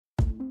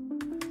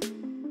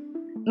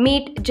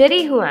Meet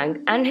Jerry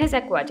Huang and his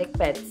aquatic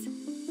pets.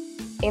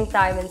 In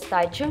Taiwan's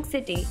Taichung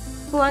City,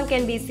 Huang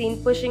can be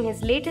seen pushing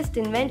his latest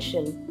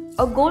invention,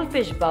 a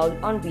goldfish bowl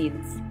on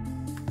wheels.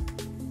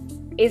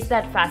 Is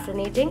that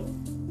fascinating?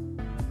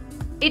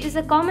 It is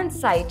a common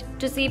sight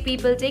to see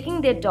people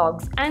taking their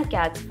dogs and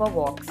cats for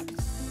walks.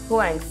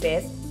 Huang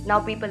says now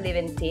people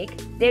even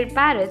take their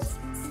parrots,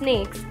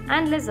 snakes,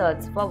 and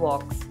lizards for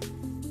walks.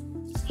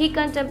 He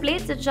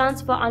contemplates the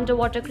chance for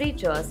underwater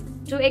creatures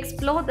to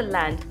explore the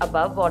land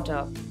above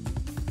water.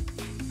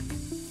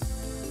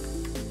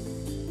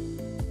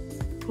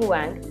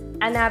 Huang,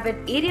 an avid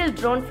aerial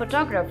drone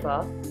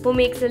photographer who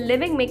makes a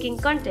living making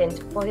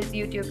content for his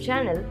YouTube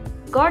channel,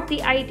 got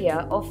the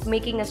idea of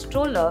making a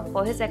stroller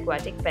for his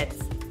aquatic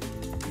pets.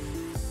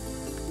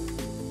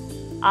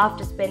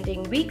 After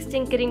spending weeks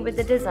tinkering with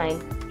the design,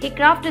 he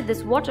crafted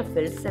this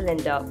water-filled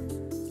cylinder.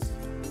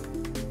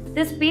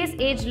 This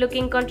space-age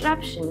looking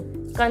contraption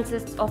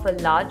consists of a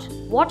large,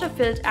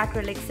 water-filled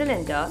acrylic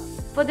cylinder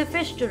for the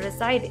fish to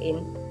reside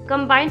in,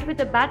 combined with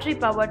a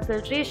battery-powered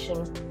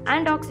filtration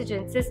and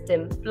oxygen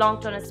system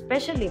plonked on a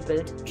specially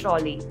built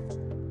trolley.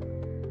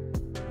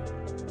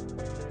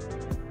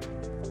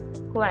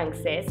 Huang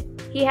says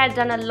he had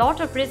done a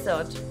lot of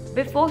research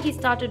before he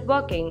started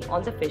working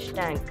on the fish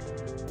tank.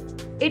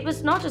 It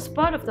was not a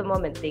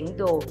spur-of-the-moment thing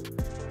though.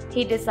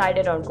 He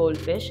decided on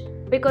goldfish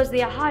because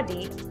they are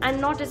hardy and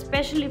not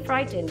especially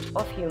frightened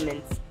of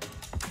humans.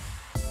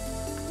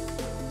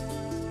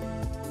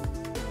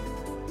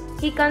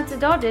 He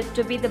considered it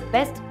to be the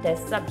best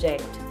test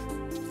subject.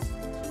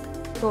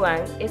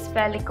 Huang is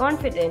fairly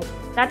confident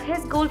that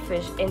his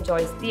goldfish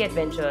enjoys the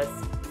adventures.